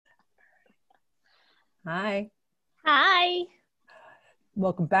Hi, Hi,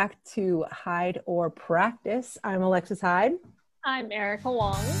 welcome back to Hide or Practice. I'm Alexis Hyde. I'm Erica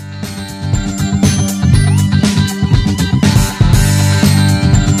Wong.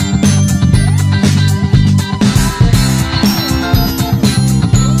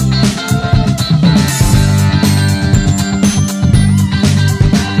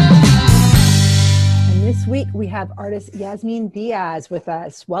 And this week we have artist Yasmin Diaz with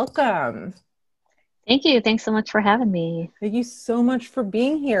us. Welcome. Thank you. Thanks so much for having me. Thank you so much for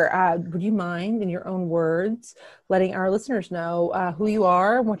being here. Would you mind, in your own words, letting our listeners know who you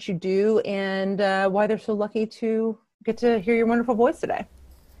are, what you do, and why they're so lucky to get to hear your wonderful voice today?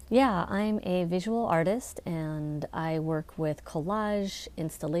 Yeah, I'm a visual artist and I work with collage,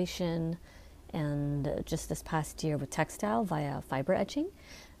 installation, and just this past year with textile via fiber etching.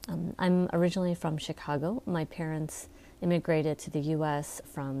 I'm originally from Chicago. My parents immigrated to the US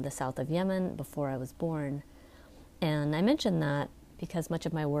from the south of Yemen before I was born. And I mention that because much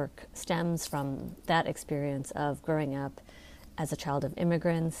of my work stems from that experience of growing up as a child of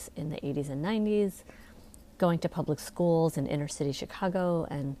immigrants in the 80s and 90s, going to public schools in inner city Chicago,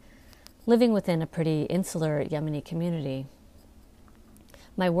 and living within a pretty insular Yemeni community.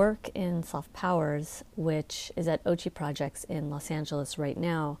 My work in Soft Powers, which is at Ochi Projects in Los Angeles right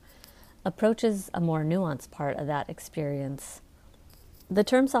now, approaches a more nuanced part of that experience. The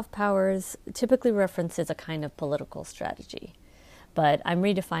term soft powers typically references a kind of political strategy, but I'm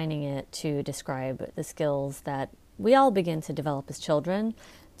redefining it to describe the skills that we all begin to develop as children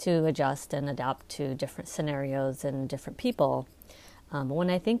to adjust and adapt to different scenarios and different people.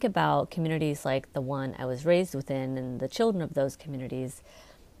 When I think about communities like the one I was raised within and the children of those communities,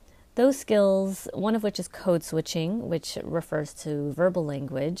 those skills, one of which is code switching, which refers to verbal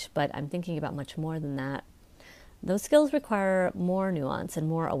language, but I'm thinking about much more than that. Those skills require more nuance and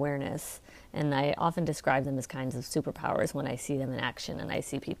more awareness, and I often describe them as kinds of superpowers when I see them in action and I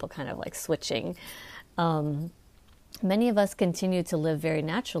see people kind of like switching. Many of us continue to live very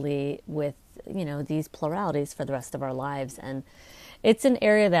naturally with, these pluralities for the rest of our lives, and it's an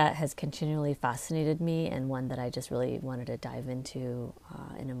area that has continually fascinated me and one that I just really wanted to dive into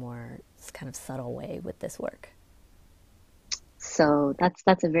in a more kind of subtle way with this work. So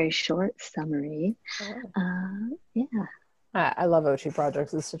that's a very short summary. Oh. Yeah, I love Ochi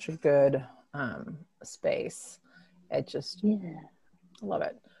Projects. It's such a good space. It just, yeah, I love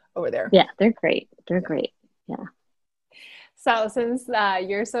it over there. yeah. They're great. They're great. Yeah. So, since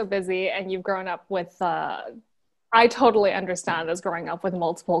you're so busy and you've grown up with, I totally understand as growing up with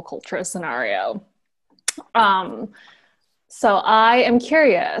multiple culture scenario. Um, so, I am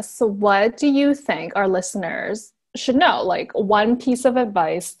curious, so what do you think our listeners should know? Like one piece of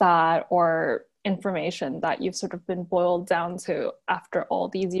advice that, or information that you've sort of been boiled down to after all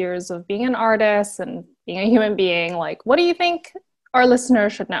these years of being an artist and being a human being, like what do you think our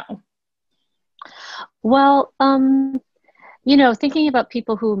listeners should know? Well, thinking about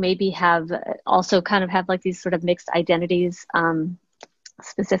people who maybe have also kind of have like these sort of mixed identities.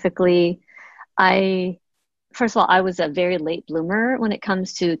 Specifically, I first of all, I was a very late bloomer when it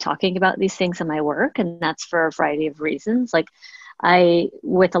comes to talking about these things in my work, and that's for a variety of reasons. Like,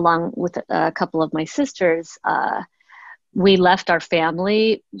 along with a couple of my sisters, we left our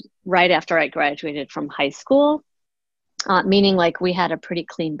family right after I graduated from high school, meaning like we had a pretty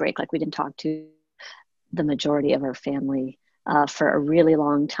clean break. Like, we didn't talk to the majority of our family for a really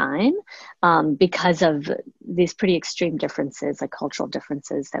long time because of these pretty extreme differences, like cultural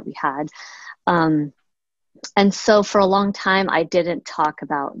differences that we had. Um, and so for a long time I didn't talk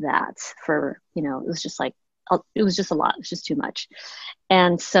about that it was just like it was just a lot, it was just too much.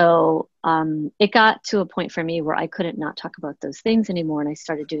 And so it got to a point for me where I couldn't not talk about those things anymore, and I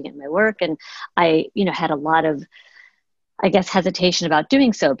started doing it in my work, and I had a lot of, I guess, hesitation about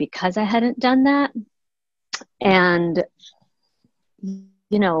doing so because I hadn't done that. And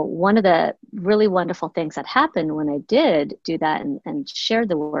one of the really wonderful things that happened when I did do that and share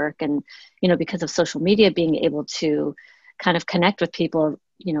the work, and, because of social media, being able to kind of connect with people,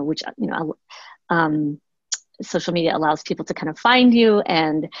 which, um, social media allows people to kind of find you,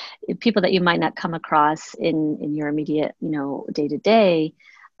 and people that you might not come across in your immediate, day to day.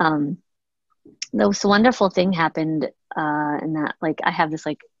 This wonderful thing happened, and that, like, I have this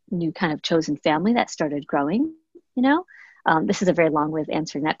like new kind of chosen family that started growing, you know. This is a very long way of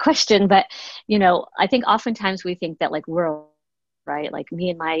answering that question, but I think oftentimes we think that, like, we're right, like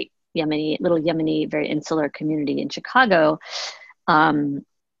me and my little Yemeni, very insular community in Chicago, um,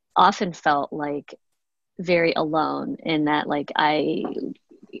 often felt like very alone in that, like, I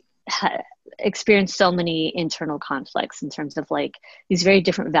experienced so many internal conflicts in terms of like these very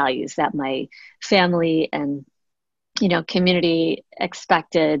different values that my family and, you know, community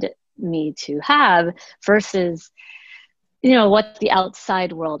expected me to have versus, you know, what the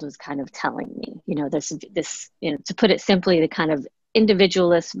outside world was kind of telling me. You know, there's this, you know, to put it simply, the kind of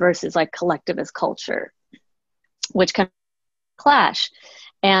individualist versus like collectivist culture, which can clash.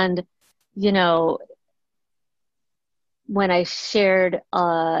 And, you know, when I shared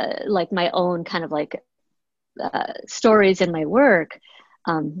like my own kind of like stories in my work,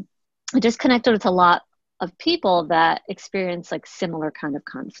 I just connected with a lot of people that experience like similar kind of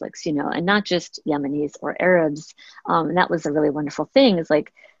conflicts, you know, and not just Yemenis or Arabs. And that was a really wonderful thing. Is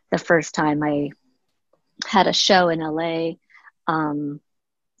like the first time I had a show in LA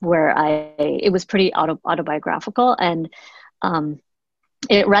where it was pretty autobiographical, and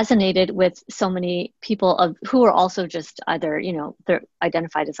it resonated with so many people who were also just either, you know, they're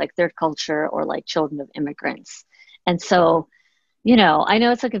identified as like third culture or like children of immigrants. And so, you know, I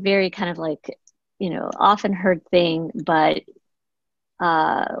know it's like a very kind of like, you know, often heard thing, but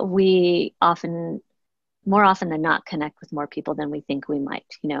we often, more often than not, connect with more people than we think we might,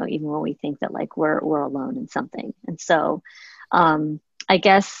 you know, even when we think that like we're alone in something. And so I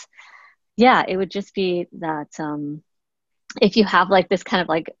guess, yeah, it would just be that if you have like this kind of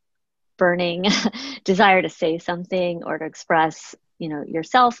like burning desire to say something or to express, you know,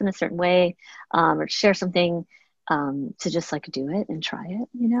 yourself in a certain way, or to share something, to just like do it and try it,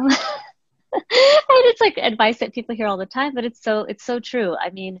 you know. And it's like advice that people hear all the time, but it's so true. I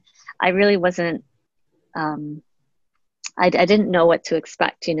mean, I really wasn't, I didn't know what to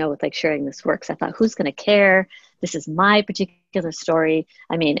expect, you know, with like sharing this work. So I thought, who's going to care? This is my particular story.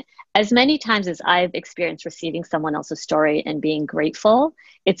 I mean, as many times as I've experienced receiving someone else's story and being grateful,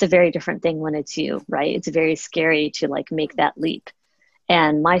 it's a very different thing when it's you, right? It's very scary to like make that leap.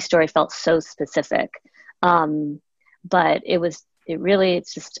 And my story felt so specific. But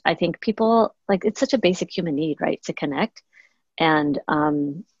it's just, I think people like, it's such a basic human need, right? To connect. And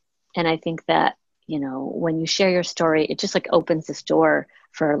I think that, you know, when you share your story, it just like opens this door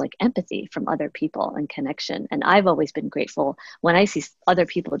for like empathy from other people and connection. And I've always been grateful when I see other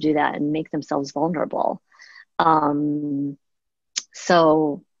people do that and make themselves vulnerable.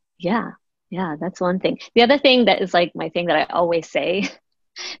 So yeah, that's one thing. The other thing that is like my thing that I always say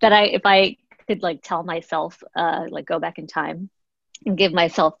that if I could like tell myself, like go back in time and give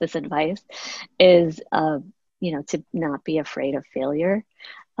myself this advice is, you know, to not be afraid of failure.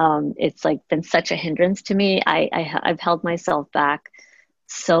 It's like been such a hindrance to me. I've held myself back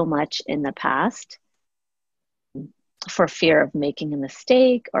so much in the past for fear of making a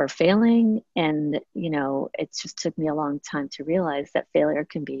mistake or failing. And, you know, it just took me a long time to realize that failure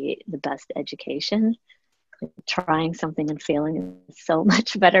can be the best education. Trying something and failing is so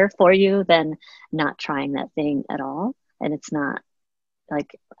much better for you than not trying that thing at all. And it's not,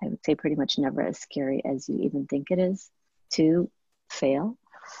 like, I would say pretty much never as scary as you even think it is to fail.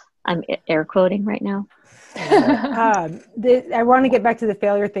 I'm air quoting right now. I want to get back to the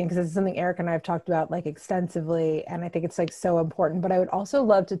failure thing because it's something Eric and I have talked about like extensively, and I think it's like so important. But I would also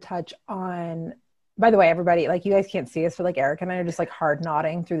love to touch on, by the way, everybody, like you guys can't see us, but like Eric and I are just like hard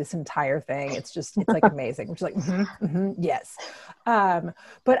nodding through this entire thing. It's like amazing. Which is like, yes.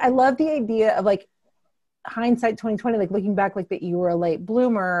 But I love the idea of like hindsight 2020, like looking back, like that you were a late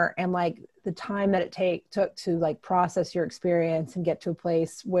bloomer and like the time that it took to like process your experience and get to a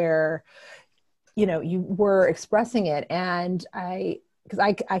place where, you know, you were expressing it. And because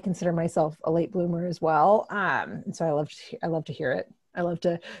I consider myself a late bloomer as well. And so I love to hear it. I love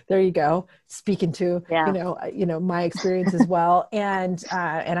to, there you go, speaking to, you know, my experience as well. And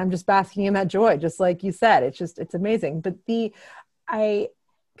I'm just basking in that joy, just like you said, it's amazing. But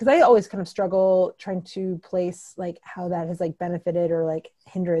because I always kind of struggle trying to place like how that has like benefited or like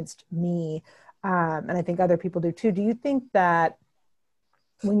hindered me. And I think other people do too. Do you think that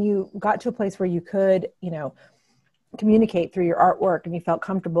when you got to a place where you could, you know, communicate through your artwork and you felt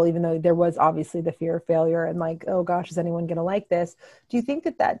comfortable, even though there was obviously the fear of failure and like, oh gosh, is anyone going to like this? Do you think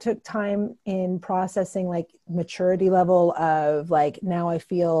that took time in processing, like maturity level of like, now I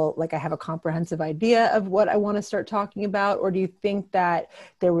feel like I have a comprehensive idea of what I want to start talking about? Or do you think that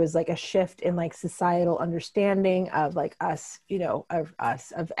there was like a shift in like societal understanding of like us, you know,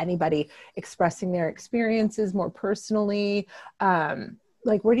 of anybody expressing their experiences more personally?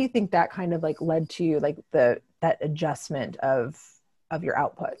 Like, where do you think that kind of like led to like that adjustment of your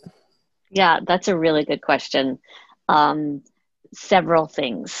output? Yeah, that's a really good question. Several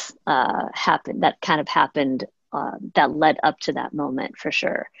things happened that led up to that moment for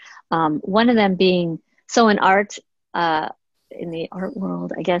sure. One of them being, so in art, in the art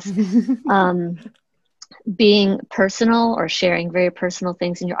world, I guess, being personal or sharing very personal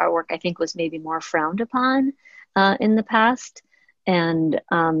things in your artwork, I think was maybe more frowned upon in the past. And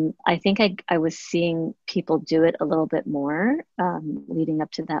I think I was seeing people do it a little bit more leading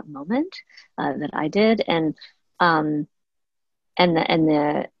up to that moment that I did. And I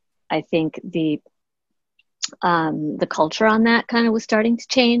think the culture on that kind of was starting to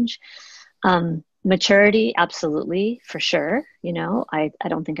change. Maturity, absolutely, for sure. You know, I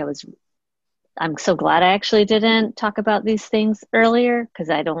don't think I'm so glad I actually didn't talk about these things earlier, because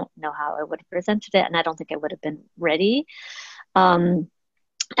I don't know how I would have presented it, and I don't think I would have been ready. And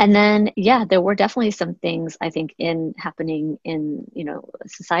then, yeah, there were definitely some things I think happening in, you know,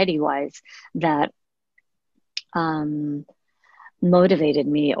 society wise that motivated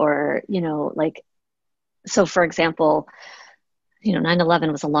me, or, you know, like, so for example, you know,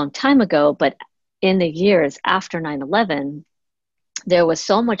 9/11 was a long time ago, but in the years after 9/11, there was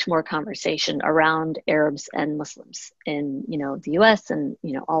so much more conversation around Arabs and Muslims in, you know, the US and,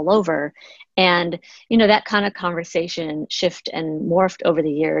 you know, all over. And, you know, that kind of conversation shifted and morphed over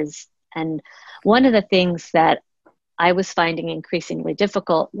the years. And one of the things that I was finding increasingly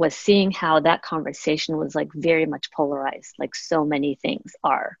difficult was seeing how that conversation was like very much polarized, like so many things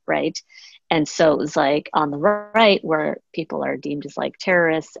are, right? And so it was like on the right, where people are deemed as like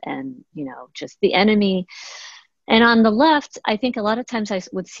terrorists and, you know, just the enemy. And on the left, I think a lot of times I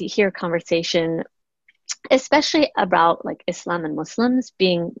would hear conversation, especially about like Islam and Muslims,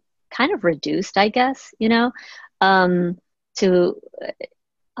 being kind of reduced, I guess, you know, to,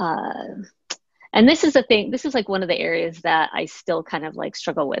 and this is the thing, this is like one of the areas that I still kind of like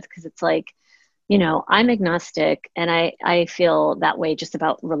struggle with, because it's like, you know, I'm agnostic, and I feel that way just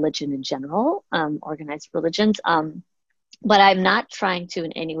about religion in general, organized religions. But I'm not trying to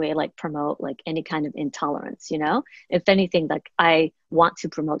in any way like promote like any kind of intolerance, you know. If anything, like I want to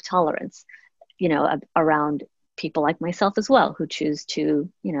promote tolerance, you know, around people like myself as well, who choose to,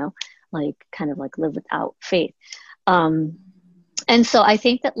 you know, like kind of like live without faith. And so I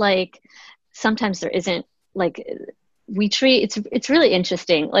think that like sometimes there isn't like, we treat, it's really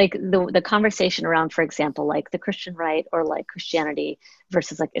interesting, like the conversation around, for example, like the Christian right or like Christianity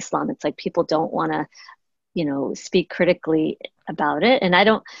versus like Islam. It's like people don't want to, you know, speak critically about it. And I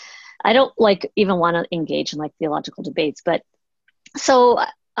don't like even want to engage in like theological debates. But so,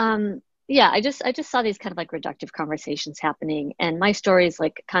 yeah, I just saw these kind of like reductive conversations happening, and my story is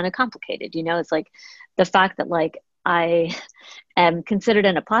like kind of complicated, you know. It's like the fact that like I am considered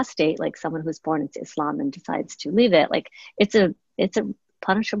an apostate, like someone who's born into Islam and decides to leave it. Like it's a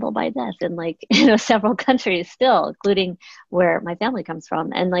punishable by death in like, you know, several countries still, including where my family comes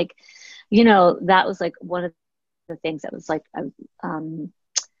from. And like, you know, that was like one of the things that was like,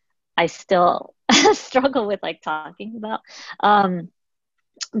 I still struggle with like talking about,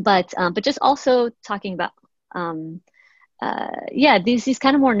 but just also talking about, yeah, these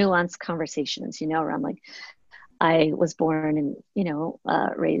kind of more nuanced conversations, you know, around like, I was born and, you know,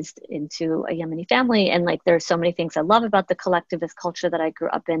 raised into a Yemeni family. And like, there's so many things I love about the collectivist culture that I grew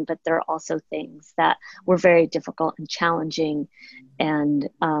up in, but there are also things that were very difficult and challenging. And,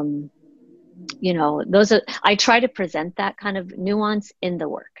 you know, I try to present that kind of nuance in the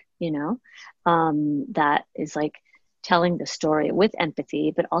work, you know, that is like telling the story with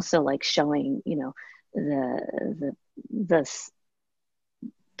empathy, but also like showing, you know, the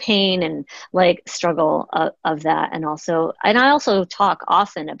pain and like struggle of that. And I also talk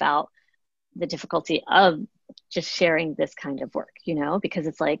often about the difficulty of just sharing this kind of work, you know, because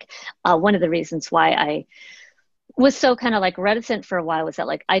it's like one of the reasons why I was so kind of like reticent for a while was that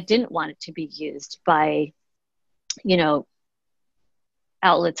like I didn't want it to be used by, you know,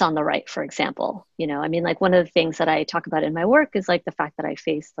 outlets on the right, for example. You know, I mean, like one of the things that I talk about in my work is like the fact that I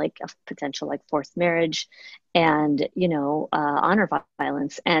faced like a potential like forced marriage and, you know, honor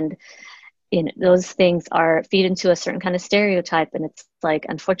violence. And, you know, those things feed into a certain kind of stereotype. And it's like,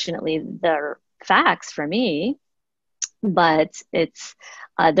 unfortunately, they're facts for me, but it's,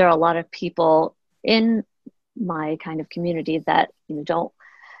 there are a lot of people in my kind of community that, you know,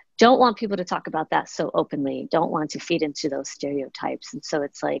 don't want people to talk about that so openly, don't want to feed into those stereotypes. And so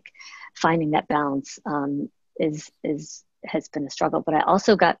it's like finding that balance has been a struggle. But I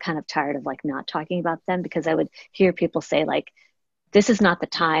also got kind of tired of like not talking about them, because I would hear people say like, this is not the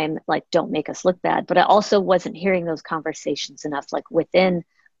time, like, don't make us look bad. But I also wasn't hearing those conversations enough, like within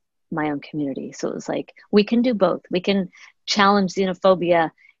my own community. So it was like, we can do both. We can challenge xenophobia,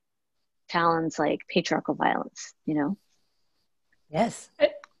 challenge like patriarchal violence, you know? Yes.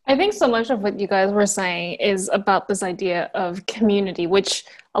 I think so much of what you guys were saying is about this idea of community, which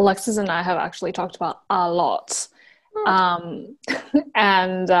Alexis and I have actually talked about a lot.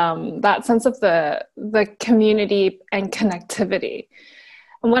 And that sense of the community and connectivity.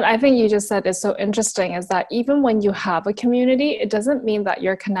 And what I think you just said is so interesting is that even when you have a community, it doesn't mean that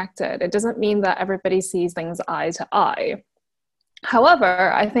you're connected. It doesn't mean that everybody sees things eye to eye.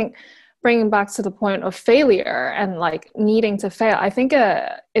 However, I think bringing back to the point of failure and like needing to fail, I think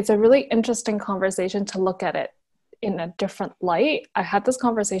it's a really interesting conversation to look at it in a different light. I had this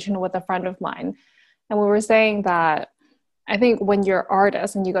conversation with a friend of mine, and we were saying that I think when you're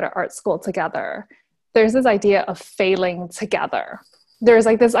artists and you go to art school together, there's this idea of failing together. There's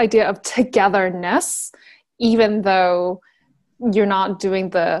like this idea of togetherness, even though you're not doing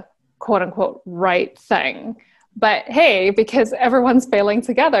the quote unquote right thing. But hey, because everyone's failing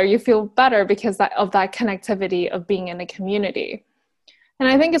together, you feel better because of that connectivity of being in a community. And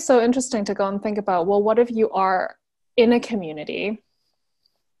I think it's so interesting to go and think about, well, what if you are in a community,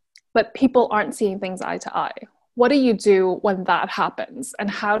 but people aren't seeing things eye to eye? What do you do when that happens? And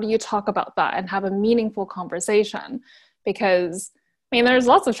how do you talk about that and have a meaningful conversation? Because I mean, there's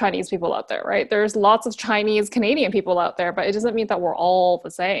lots of Chinese people out there, right? There's lots of Chinese Canadian people out there, but it doesn't mean that we're all the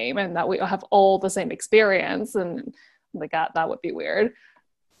same and that we have all the same experience. And like that would be weird.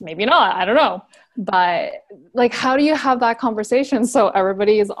 Maybe not, I don't know. But like, how do you have that conversation so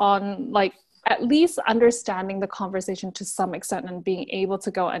everybody is on like at least understanding the conversation to some extent and being able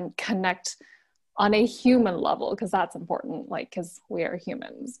to go and connect on a human level, because that's important, like, because we are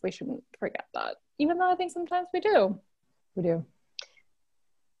humans. We shouldn't forget that, even though I think sometimes we do. We do.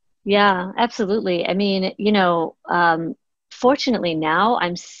 Yeah, absolutely. I mean, fortunately now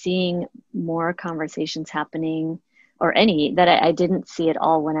I'm seeing more conversations happening, or any that I didn't see at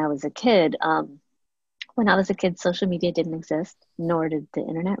all when I was a kid. When I was a kid, social media didn't exist, nor did the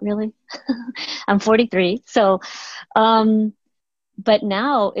internet really. I'm 43. So, but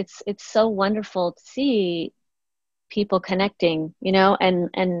now it's so wonderful to see people connecting,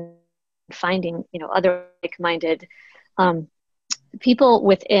 and finding, other like-minded, people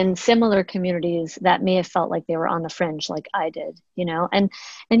within similar communities that may have felt like they were on the fringe like I did, and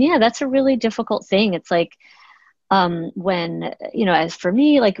yeah, that's a really difficult thing. It's like, when, as for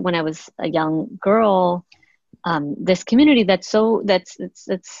me, like when I was a young girl, this community that's so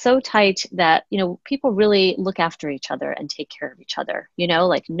tight that, people really look after each other and take care of each other,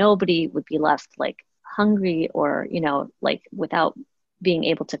 like nobody would be left like hungry or, like without being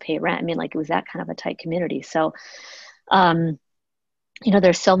able to pay rent. I mean, like it was that kind of a tight community. So,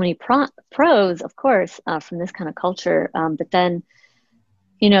 there's so many pros, of course, from this kind of culture. But then,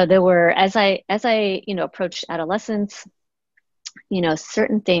 there were, as I approached adolescence,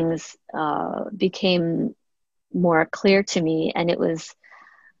 certain things became more clear to me. And it was,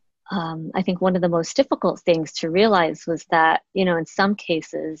 I think one of the most difficult things to realize was that, in some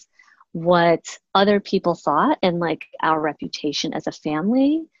cases, what other people thought and like our reputation as a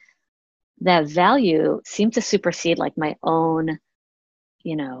family, that value seemed to supersede like my own,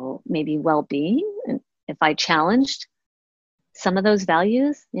 maybe well-being. And if I challenged some of those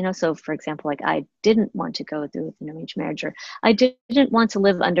values, so for example, like I didn't want to go through with an arranged marriage, or I didn't want to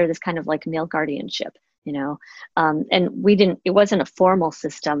live under this kind of like male guardianship, and it wasn't a formal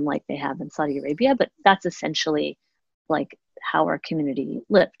system like they have in Saudi Arabia, but that's essentially like how our community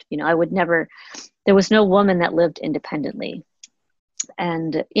lived. There was no woman that lived independently.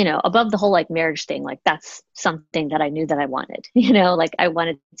 And, above the whole like marriage thing, like that's something that I knew that I wanted, like I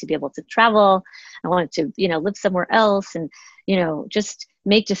wanted to be able to travel. I wanted to, live somewhere else and, just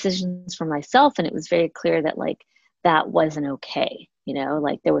make decisions for myself. And it was very clear that like, that wasn't okay.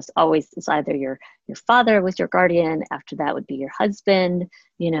 Like there was always, it's either your father was your guardian. After that would be your husband,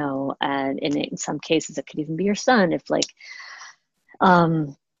 and in some cases it could even be your son. If like,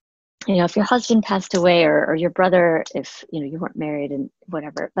 if your husband passed away or your brother, if, you weren't married and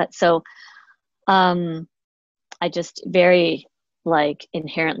whatever. But so, I just very like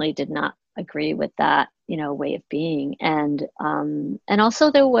inherently did not agree with that, way of being. And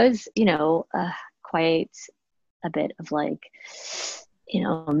also there was, quite a bit of like,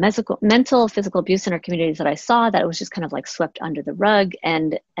 mental, physical abuse in our communities that I saw that it was just kind of like swept under the rug.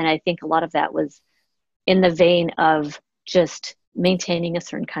 And I think a lot of that was in the vein of just maintaining a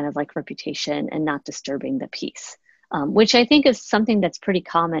certain kind of like reputation and not disturbing the peace, which I think is something that's pretty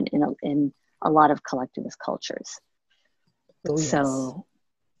common in a lot of collectivist cultures. Oh, yes. So,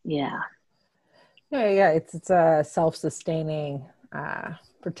 yeah. Yeah. It's a self-sustaining,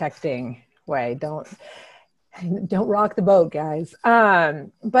 protecting way. Don't rock the boat, guys.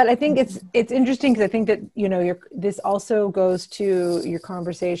 But I think it's interesting because I think that, this also goes to your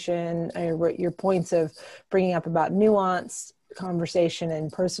conversation, your points of bringing up about nuance, conversation and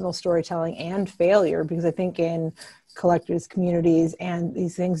personal storytelling and failure, because I think in collectives, communities, and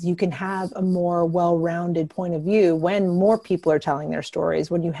these things, you can have a more well-rounded point of view when more people are telling their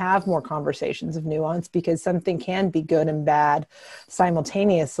stories, when you have more conversations of nuance, because something can be good and bad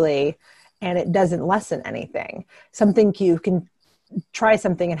simultaneously, and it doesn't lessen anything. Something, you can try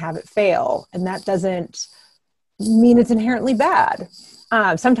something and have it fail, and that doesn't mean it's inherently bad.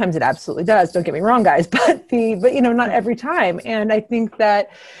 Sometimes it absolutely does, don't get me wrong, guys, but not every time. And I think that,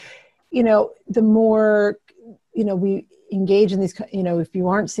 the more, we engage in these, if you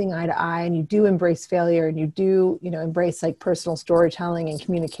aren't seeing eye to eye and you do embrace failure and you do, embrace like personal storytelling and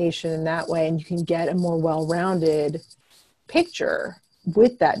communication in that way, and you can get a more well-rounded picture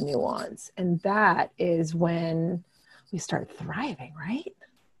with that nuance. And that is when we start thriving, right?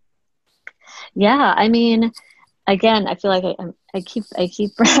 Yeah. I mean, again, I feel like I keep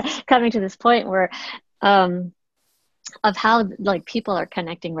coming to this point where, of how like people are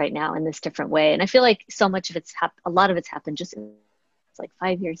connecting right now in this different way. And I feel like so much of a lot of it's happened just in like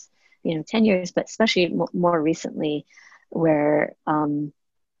 5 years, 10 years, but especially more recently where, and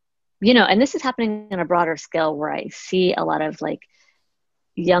this is happening on a broader scale where I see a lot of like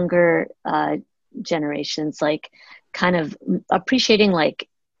younger generations, like kind of appreciating like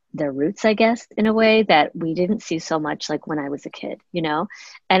their roots, I guess, in a way that we didn't see so much like when I was a kid, and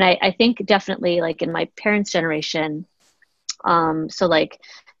I think definitely like in my parents' generation, so like,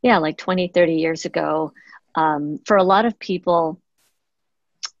 yeah, like 20, 30 years ago, for a lot of people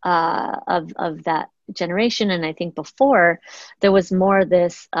of that generation, and I think before, there was more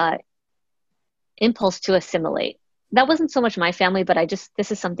this impulse to assimilate. That wasn't so much my family, but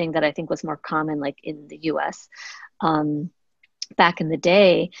this is something that I think was more common like in the US back in the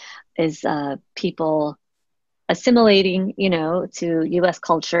day, is people assimilating, to US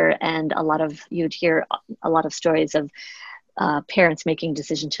culture. And you'd hear a lot of stories of parents making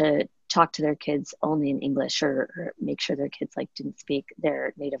decision to talk to their kids only in English, or make sure their kids like didn't speak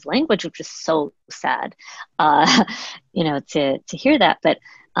their native language, which is so sad, to hear that. But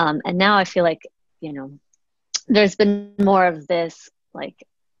and now I feel like, there's been more of this, like,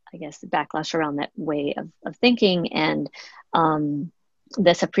 I guess, backlash around that way of thinking, and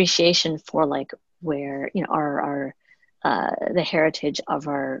this appreciation for like where, our the heritage of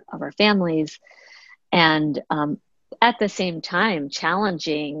our families, and at the same time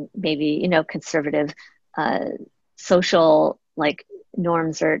challenging maybe, conservative social like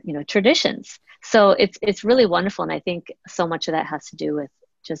norms or, traditions. So it's really wonderful. And I think so much of that has to do with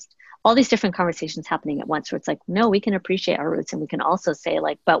just all these different conversations happening at once, where it's like, no, we can appreciate our roots, and we can also say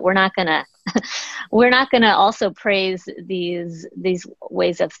like, but we're not gonna also praise these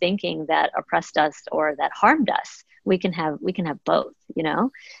ways of thinking that oppressed us or that harmed us. We can have both,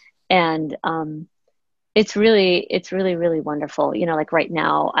 and it's really, really wonderful. Like right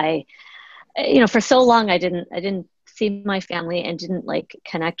now, for so long I didn't see my family and didn't like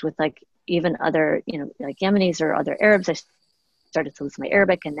connect with like even other, like Yemenis or other Arabs. I started to lose my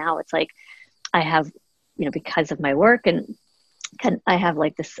Arabic, and now it's like I have, because of my work, and I have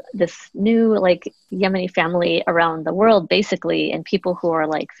like this new like Yemeni family around the world basically, and people who are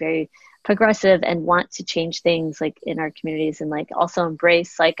like very progressive and want to change things like in our communities, and like also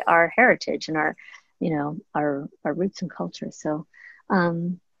embrace like our heritage and our, our roots and culture. So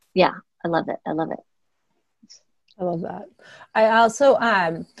yeah, I love it. I love that. I also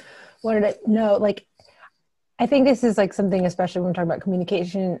wanted to know, like, I think this is like something, especially when we're talking about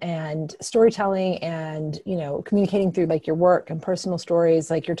communication and storytelling and, communicating through like your work and personal stories,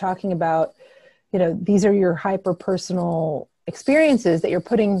 like you're talking about, these are your hyper personal experiences that you're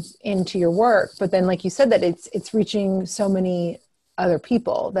putting into your work. But then, like you said, that it's reaching so many other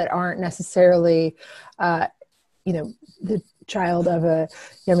people that aren't necessarily, the child of a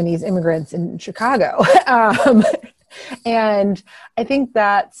Yemenis immigrants in Chicago. And I think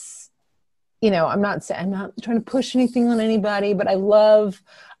that's, I'm not trying to push anything on anybody, but I love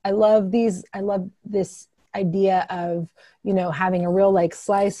this idea of, having a real like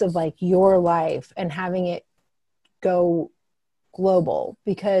slice of like your life and having it go global,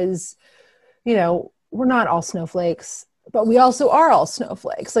 because, we're not all snowflakes, but we also are all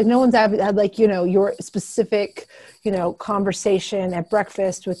snowflakes. Like no one's had like, your specific, conversation at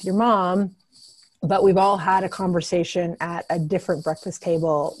breakfast with your mom, but we've all had a conversation at a different breakfast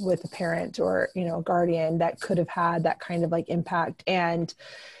table with a parent or, a guardian that could have had that kind of like impact. And,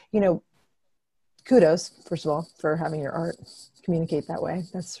 kudos, first of all, for having your art communicate that way.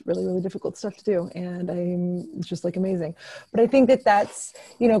 That's really, really difficult stuff to do. And it's just like amazing. But I think that's,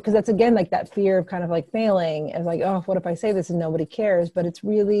 because that's again, like that fear of kind of like failing and like, oh, what if I say this and nobody cares? But it's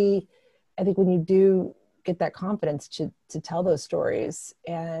really, I think when you do get that confidence to tell those stories.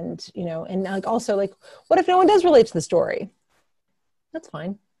 And, you know, and like, also like, what if no one does relate to the story? That's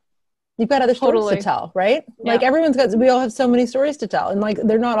fine. You've got other stories to tell, right? Yeah. Like we all have so many stories to tell, and like,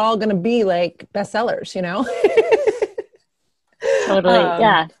 they're not all going to be like bestsellers, you know? Totally.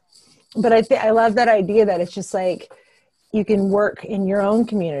 Yeah. But I love that idea that it's just like, you can work in your own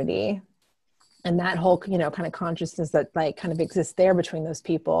community, and that whole, you know, kind of consciousness that like kind of exists there between those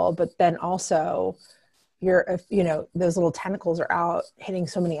people. But then also you know, those little tentacles are out hitting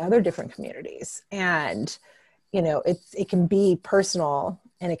so many other different communities. And, you know, it can be personal,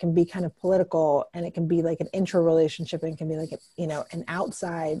 and it can be kind of political, and it can be like an intra-relationship, and it can be like, you know, an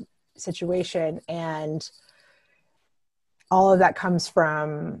outside situation. And all of that comes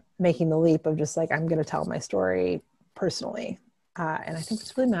from making the leap of just like, I'm going to tell my story personally. And I think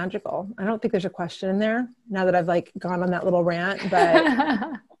it's really magical. I don't think there's a question in there now that I've like gone on that little rant,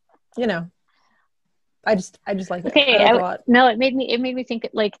 but you know, I just like it. Okay. I like it a lot. No, it made me think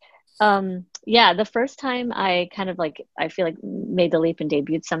like, yeah, the first time I kind of like, I feel like made the leap and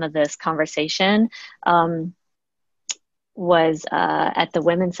debuted some of this conversation, was at the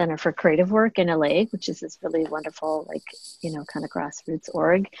Women's Center for Creative Work in LA, which is this really wonderful, like, you know, kind of grassroots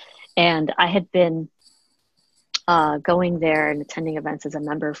org. And I had been going there and attending events as a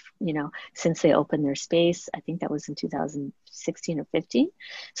member, you know, since they opened their space. I think that was in 2016 or 15.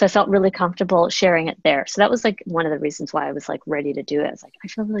 So I felt really comfortable sharing it there. So that was like one of the reasons why I was like ready to do it. I was like, I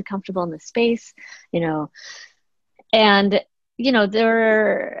feel really comfortable in this space, you know. And, you know,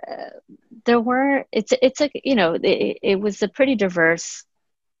 there were, it's like, you know, it was a pretty diverse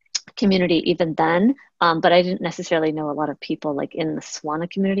community even then, but I didn't necessarily know a lot of people like in the Swana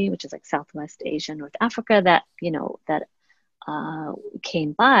community, which is like Southwest Asia, North Africa, that, you know, that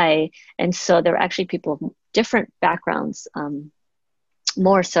came by. And so there were actually people of different backgrounds,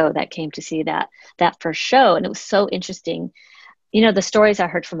 more so, that came to see that first show. And it was so interesting, you know, the stories I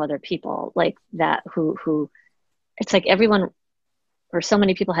heard from other people like that, who it's like everyone, or so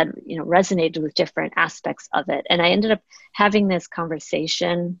many people had, you know, resonated with different aspects of it. And I ended up having this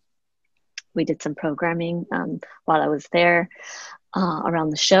conversation. We did some programming while I was there around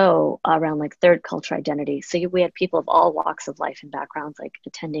the show, around like third culture identity. So we had people of all walks of life and backgrounds like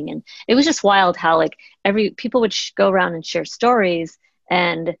attending. And it was just wild how like people would go around and share stories,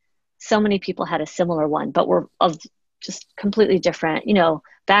 and so many people had a similar one, but were of just completely different, you know,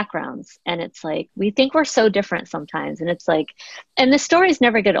 backgrounds. And it's like, we think we're so different sometimes. And it's like, and the stories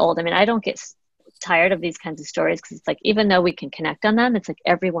never get old. I mean, I don't get tired of these kinds of stories, because it's like, even though we can connect on them, it's like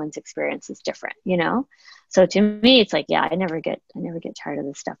everyone's experience is different, you know? So to me, it's like, yeah, I never get tired of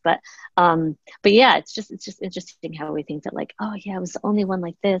this stuff. But yeah, it's just interesting how we think that like, oh yeah, I was the only one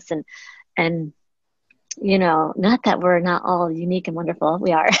like this. And, you know, not that we're not all unique and wonderful,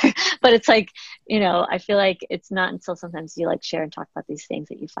 we are, but it's like, you know, I feel like it's not until sometimes you like share and talk about these things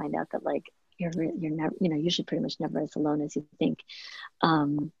that you find out that like, you're never, you know, usually pretty much never as alone as you think.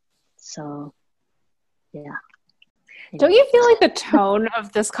 So yeah. Don't you feel like the tone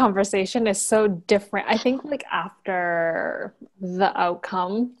of this conversation is so different? I think like after the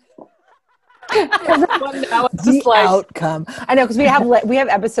outcome, outcome. I know, because we have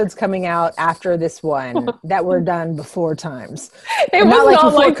episodes coming out after this one that were done before times. It was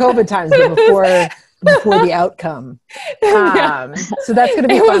not like before COVID times, but before the outcome. So that's going to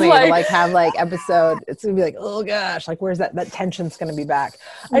be funny to like have like episode. It's going to be like, oh gosh, like where's that tension's going to be back.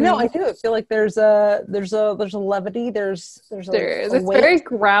 I know. I do. I feel like there's a levity. There's it's very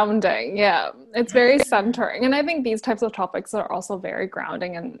grounding. Yeah, it's very centering, and I think these types of topics are also very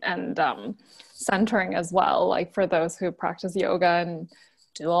grounding and centering as well. Like for those who practice yoga and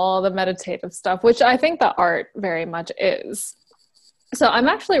do all the meditative stuff, which I think the art very much is. So I'm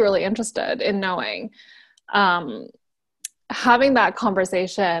actually really interested in knowing, having that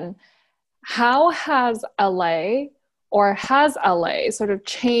conversation, how has LA sort of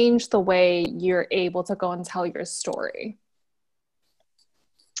changed the way you're able to go and tell your story?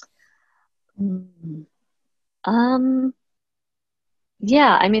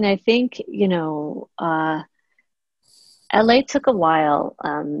 Yeah, I mean, I think, you know, LA took a while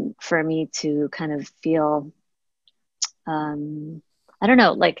for me to kind of feel, I don't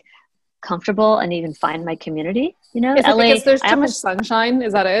know, like comfortable and even find my community, you know. Is it because there's too much sunshine?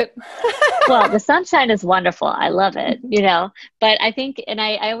 Is that it? Well, the sunshine is wonderful. I love it, you know. But I think, and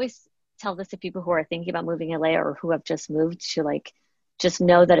I always tell this to people who are thinking about moving to LA or who have just moved, to like, just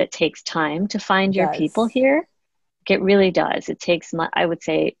know that it takes time to find your people here. It really does. It takes, I would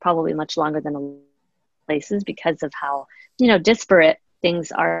say, probably much longer than places, because of how, you know, disparate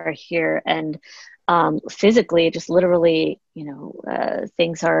things are here. And physically, just literally, you know,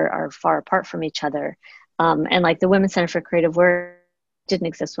 things are far apart from each other. And like the Women's Center for Creative Work didn't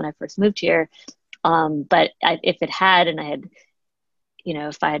exist when I first moved here. But if it had, and I had,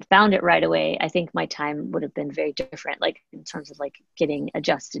 if I had found it right away, I think my time would have been very different, like in terms of like getting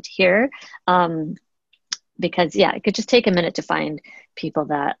adjusted here. Because it could just take a minute to find people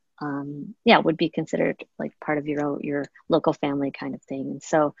that, would be considered like part of your local family kind of thing. And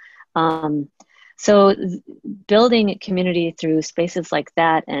so building a community through spaces like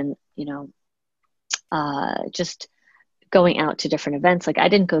that, and, just going out to different events. Like I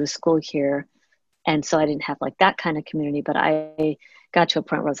didn't go to school here, and so I didn't have like that kind of community, but I got to a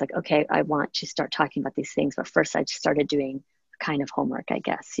point where I was like, okay, I want to start talking about these things. But first I just started doing kind of homework, I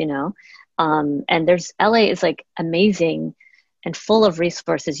guess, and LA is like amazing and full of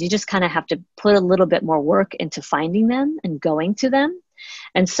resources. You just kind of have to put a little bit more work into finding them and going to them.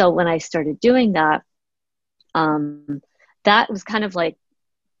 And so when I started doing that, that was kind of like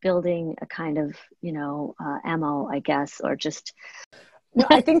building a kind of, ammo, I guess, or just. No,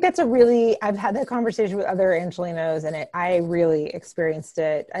 I think that's I've had that conversation with other Angelenos, and I really experienced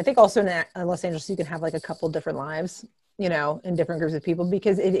it. I think also in Los Angeles, you can have like a couple different lives, in different groups of people,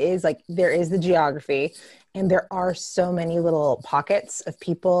 because it is like, there is the geography, and there are so many little pockets of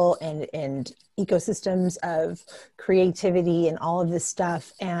people and ecosystems of creativity and all of this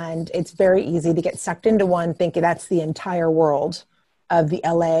stuff. And it's very easy to get sucked into one, thinking that's the entire world of the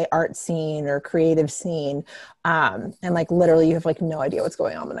LA art scene or creative scene. And like, literally you have like no idea what's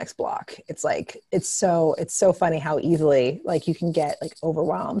going on the next block. It's like, it's so funny how easily like you can get like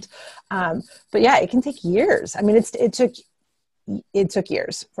overwhelmed. But yeah, it can take years. I mean, it took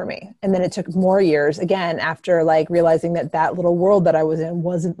years for me. And then it took more years again, after like realizing that little world that I was in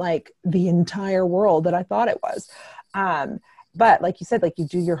wasn't like the entire world that I thought it was. But like you said, like you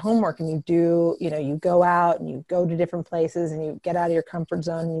do your homework, and you do, you go out and you go to different places, and you get out of your comfort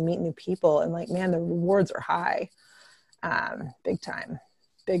zone, and you meet new people, and like, man, the rewards are high. Big time.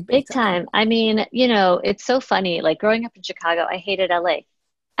 Big time. I mean, it's so funny. Like growing up in Chicago, I hated LA.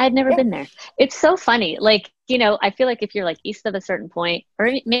 I'd never been there. It's so funny. Like, I feel like if you're like east of a certain point, or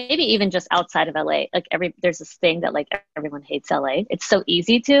maybe even just outside of LA, like there's this thing that like everyone hates LA. It's so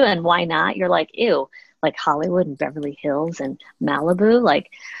easy to, and why not? You're like, ew. Like Hollywood and Beverly Hills and Malibu, like,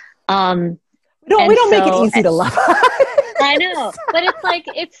 we don't make it easy to love. I know, but it's like,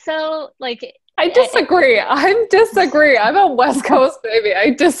 it's so like. I disagree. I'm a West Coast baby.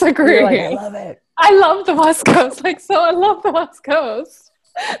 I disagree. Like, I love it. I love the West Coast. I love the West Coast.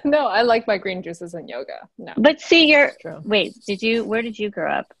 No, I like my green juices and yoga. No, but see, where did you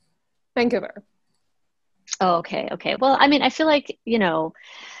grow up? Vancouver. Oh, okay. Well, I mean, I feel like,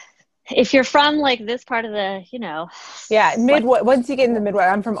 if you're from like this part of the, once you get in the Midwest,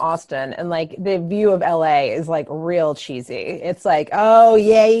 I'm from Austin, and like the view of LA is like real cheesy. It's like, oh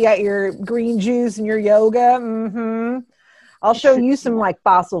yeah, you got your green juice and your yoga. Mm-hmm. I'll show you some like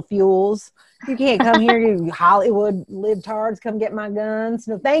fossil fuels. You can't come here, you Hollywood libtards, come get my guns.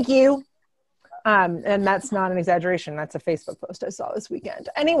 No, thank you. And that's not an exaggeration. That's a Facebook post I saw this weekend.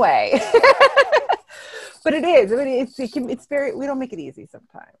 Anyway. But it is. I mean, it's very, we don't make it easy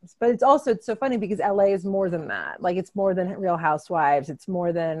sometimes, but it's so funny because LA is more than that. Like, it's more than Real Housewives. It's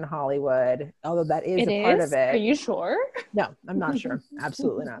more than Hollywood, although that is a part of it. Are you sure? No, I'm not sure.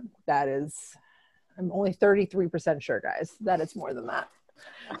 Absolutely not. I'm only 33% sure, guys, that it's more than that.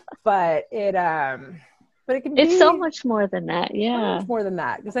 But it can be. It's so much more than that. Yeah. So much more than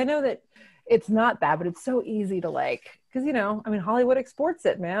that. Because I know that it's not that, but it's so easy to like, because, I mean, Hollywood exports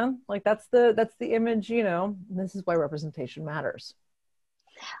it, man. Like that's the image, this is why representation matters.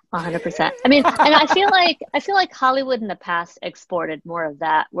 100%. I mean, and I feel like Hollywood in the past exported more of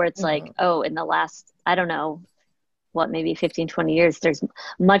that, where it's like, oh, in the last, I don't know, maybe 15, 20 years, there's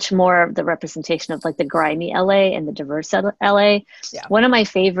much more of the representation of like the grimy LA and the diverse LA. Yeah. One of my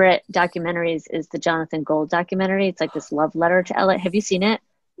favorite documentaries is the Jonathan Gold documentary. It's like this love letter to LA. Have you seen it?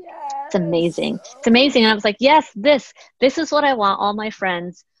 Yes. It's amazing. It's amazing. And I was like, yes, this is what I want all my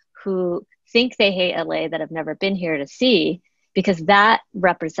friends who think they hate LA that have never been here to see, because that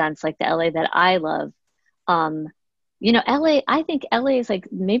represents like the LA that I love. LA, I think LA is like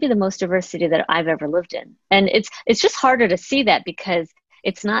maybe the most diverse city that I've ever lived in. And it's just harder to see that because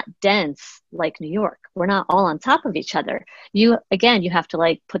it's not dense like New York. We're not all on top of each other. You have to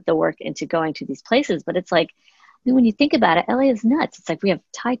like put the work into going to these places, but it's like, when you think about it, LA is nuts. It's like we have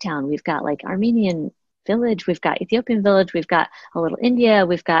Thai town, we've got like Armenian village, we've got Ethiopian village, we've got a little India,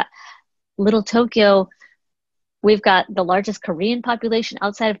 we've got little Tokyo, we've got the largest Korean population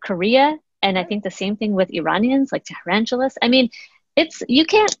outside of Korea. And I think the same thing with Iranians, like Tehrangelis. I mean, you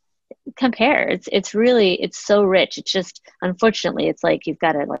can't compare. It's really so rich. It's just, unfortunately, it's like you've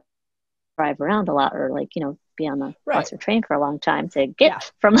got to like drive around a lot, or like, you know, be on the Right. bus or train for a long time to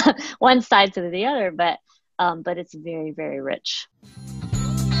get from one side to the other. But it's very, very rich.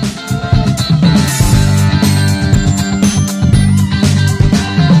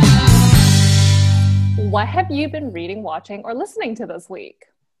 What have you been reading, watching, or listening to this week?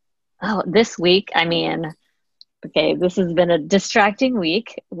 Oh, this week, I mean, okay, this has been a distracting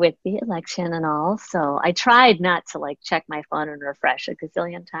week with the election and all. So I tried not to like check my phone and refresh a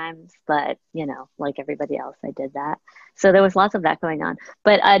gazillion times, but you know, like everybody else, I did that. So there was lots of that going on.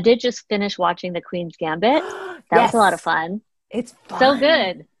 But I did just finish watching The Queen's Gambit. That was a lot of fun. It's fun. So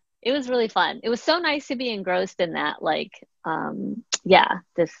good. It was really fun. It was so nice to be engrossed in that, like,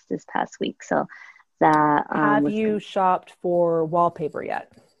 this past week. So that have you shopped for wallpaper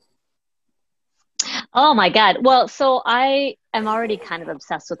yet? Oh my God. Well, so I am already kind of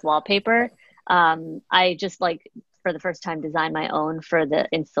obsessed with wallpaper. I just like for the first time designed my own for the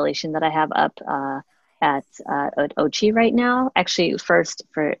installation that I have up at Ochi right now. Actually, first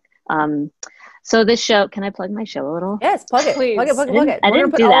for so this show, can I plug my show a little? Yes, plug it. Please. Plug it. I We're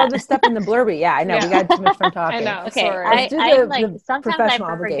didn't gonna put do all that. of this stuff in the blurby. Yeah, I know. Yeah. We got too much fun talking. I know. Okay, Sorry. I like the sometimes I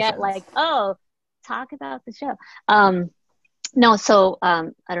professional forget, obligations. like, oh, talk about the show. No, so I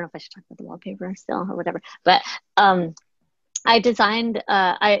don't know if I should talk about the wallpaper still or whatever, but I designed.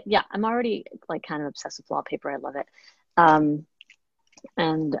 I'm already like kind of obsessed with wallpaper. I love it.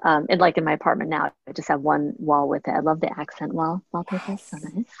 And like in my apartment now, I just have one wall with it. I love the accent wallpaper. It's so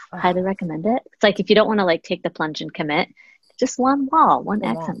nice. Highly recommend it. It's like if you don't want to like take the plunge and commit, just one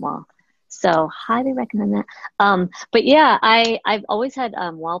accent wall. So highly recommend that. But yeah, I've always had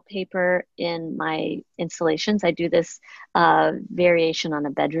wallpaper in my installations. I do this variation on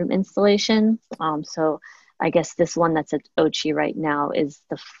a bedroom installation. So I guess this one that's at Ochi right now is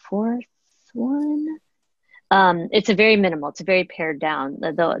the fourth one. It's a very minimal. It's a very pared down.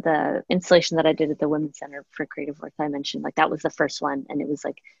 The installation that I did at the Women's Center for Creative Work that I mentioned, like that was the first one, and it was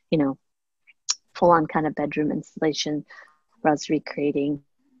like, you know, full on kind of bedroom installation where I was recreating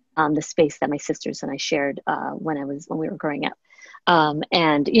the space that my sisters and I shared when we were growing up.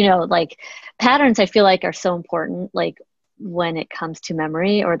 And you know, like patterns, I feel like are so important. Like when it comes to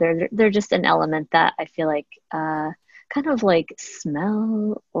memory, or they're just an element that I feel like kind of like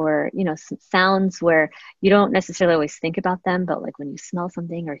smell, or you know, some sounds where you don't necessarily always think about them, but like when you smell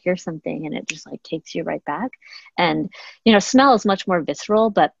something or hear something, and it just like takes you right back. And you know, smell is much more visceral,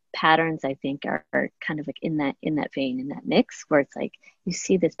 but patterns I think are kind of like in that vein, in that mix, where it's like you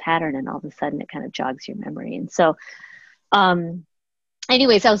see this pattern and all of a sudden it kind of jogs your memory. And so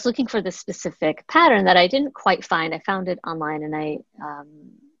anyways, I was looking for this specific pattern that I didn't quite find. I found it online, and I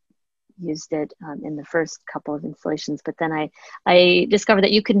used it in the first couple of installations, but then I discovered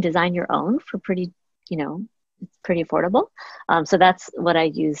that you can design your own for pretty, you know, it's pretty affordable. So that's what I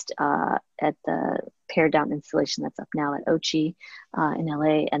used at the pared down installation that's up now at Ochi in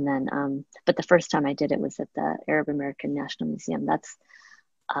LA. And then, but the first time I did it was at the Arab American National Museum. That's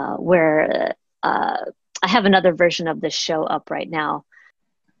where I have another version of this show up right now.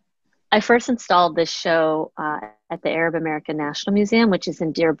 I first installed this show at the Arab American National Museum, which is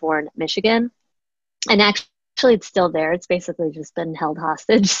in Dearborn, Michigan. And actually it's still there. It's basically just been held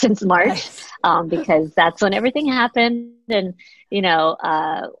hostage since March because that's when everything happened. And, you know,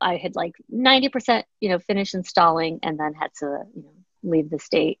 I had like 90%, you know, finished installing and then had to, you know, leave the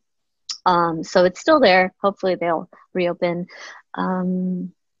state. So it's still there. Hopefully they'll reopen,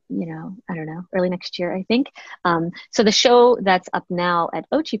 you know, I don't know, early next year, I think. So the show that's up now at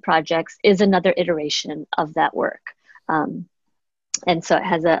Ochi Projects is another iteration of that work. And so it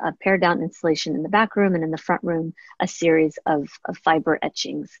has a pared down installation in the back room, and in the front room, a series of fiber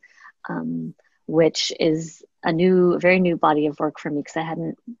etchings, which is a very new body of work for me, because I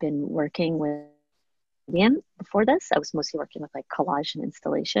hadn't been working with medium before this. I was mostly working with like collage and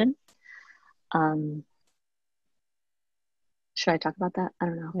installation. Should I talk about that? I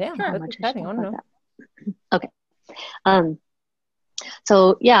don't know. Yeah, how that's much exciting. I don't know. That. Okay.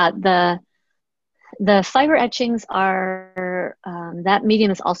 So yeah, the fiber etchings are, that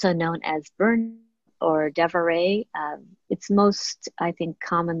medium is also known as burn or Devaray. It's most, I think,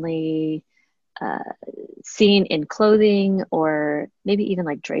 commonly seen in clothing or maybe even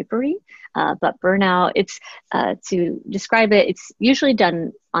like drapery. But burnout, it's to describe it, it's usually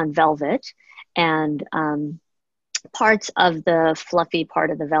done on velvet, and parts of the fluffy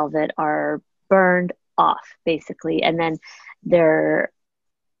part of the velvet are burned off basically, and then the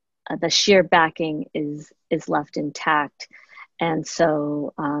sheer backing is left intact. And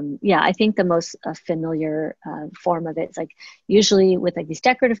so I think the most familiar form of it is like usually with like these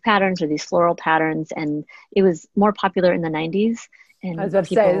decorative patterns or these floral patterns, and it was more popular in the 90s And I was about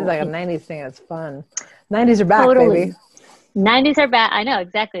to say, this is like a 90s thing. It's fun. 90s are back, totally. baby. 90s are bad. I know,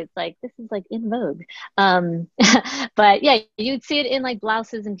 exactly. It's like, this is like in vogue. But yeah, you'd see it in like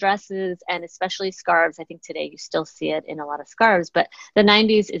blouses and dresses and especially scarves. I think today you still see it in a lot of scarves, but the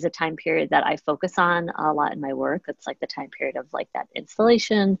 90s is a time period that I focus on a lot in my work. It's like the time period of like that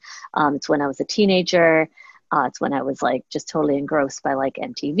installation. It's when I was a teenager. It's when I was like just totally engrossed by like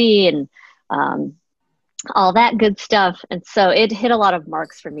MTV and all that good stuff. And so it hit a lot of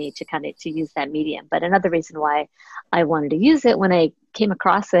marks for me to kind of to use that medium. But another reason why I wanted to use it when I came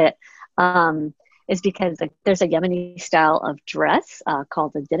across it is because there's a Yemeni style of dress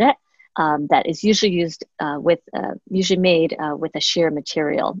called a diret that is usually used usually made with a sheer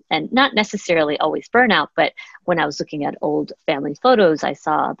material, and not necessarily always burnout. But when I was looking at old family photos, I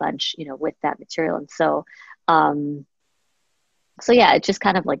saw a bunch, with that material. And so, yeah, it just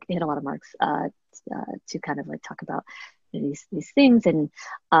kind of like hit a lot of marks to kind of like talk about these things. And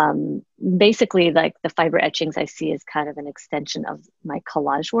basically like the fiber etchings I see as kind of an extension of my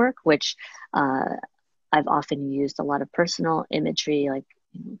collage work, which I've often used a lot of personal imagery, like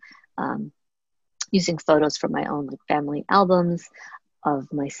using photos from my own like family albums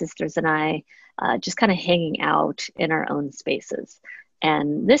of my sisters and I, just kind of hanging out in our own spaces.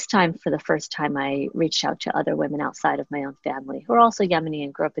 And this time, for the first time, I reached out to other women outside of my own family who are also Yemeni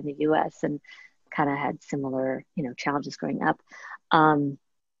and grew up in the US and kind of had similar, challenges growing up,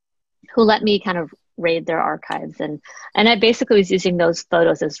 who let me kind of raid their archives. And I basically was using those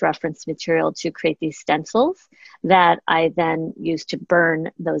photos as reference material to create these stencils that I then used to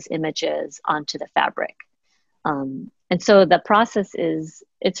burn those images onto the fabric. And so the process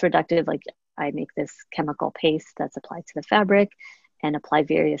it's reductive. Like I make this chemical paste that's applied to the fabric and apply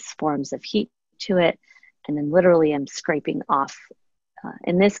various forms of heat to it. And then literally I'm scraping off,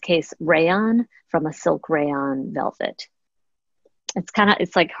 in this case, rayon from a silk rayon velvet.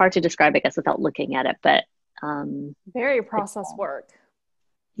 It's like hard to describe, I guess, without looking at it, but very process work.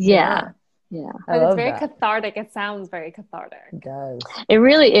 Yeah. But it's very cathartic. It sounds very cathartic. It does. It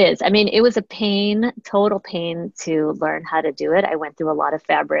really is. I mean, it was a total pain to learn how to do it. I went through a lot of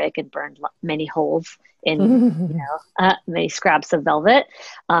fabric and burned many holes in, many scraps of velvet.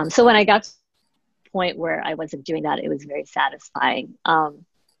 So when I got to the point where I wasn't doing that, it was very satisfying.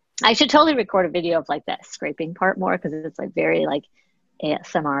 I should totally record a video of like that scraping part more, because it's like very like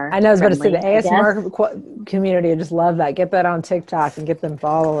ASMR. I know, I was about to say the ASMR community. I just love that. Get that on TikTok and get them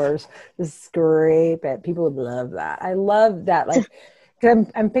followers. Just scrape it. People would love that. I love that. Like, cause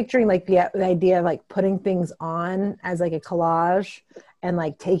I'm picturing like the idea of like putting things on as like a collage and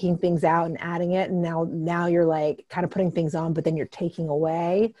like taking things out and adding it. And now you're like kind of putting things on, but then you're taking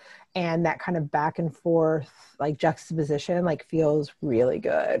away. And that kind of back and forth like juxtaposition like feels really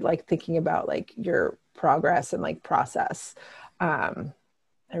good. Like thinking about like your progress and like process. I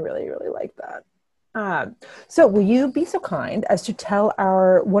really, really like that. So will you be so kind as to tell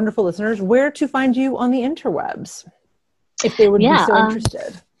our wonderful listeners where to find you on the interwebs if they would be so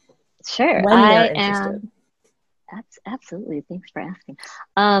interested? Sure. When they're interested. Absolutely. Thanks for asking.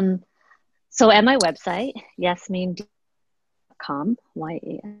 So at my website, yasmine.com,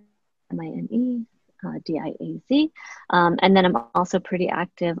 YAMINE, DIAZ. And then I'm also pretty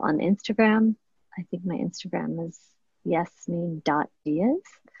active on Instagram. I think my Instagram is yasmine.diaz.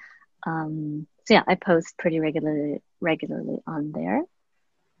 So yeah, I post pretty regularly on there.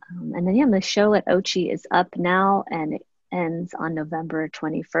 And then the show at Ochi is up now and it ends on November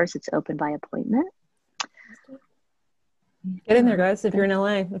 21st. It's open by appointment. Get in there, guys. If you're in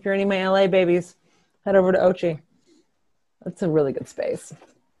LA, if you're any of my LA babies, head over to Ochi. That's a really good space.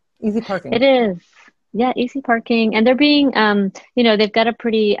 Easy parking. It is. Yeah, easy parking. And they're being, they've got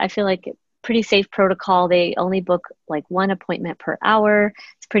I feel like pretty safe protocol. They only book like one appointment per hour.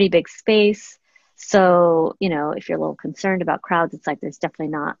 It's a pretty big space. So, if you're a little concerned about crowds, it's like there's definitely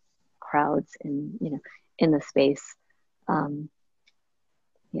not crowds in the space.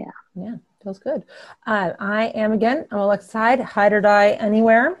 Yeah, feels good. I am I'm Alexa Hyde, Hide or Die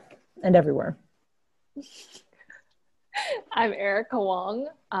anywhere and everywhere. I'm Erica Wong.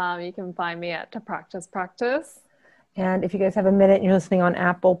 You can find me at To Practice Practice. And if you guys have a minute and you're listening on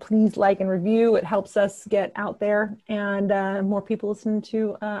Apple, please like and review. It helps us get out there and more people listen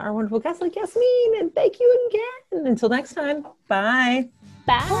to our wonderful guests like Yasmine. And thank you again. Until next time, bye.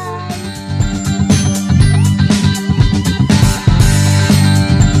 Bye.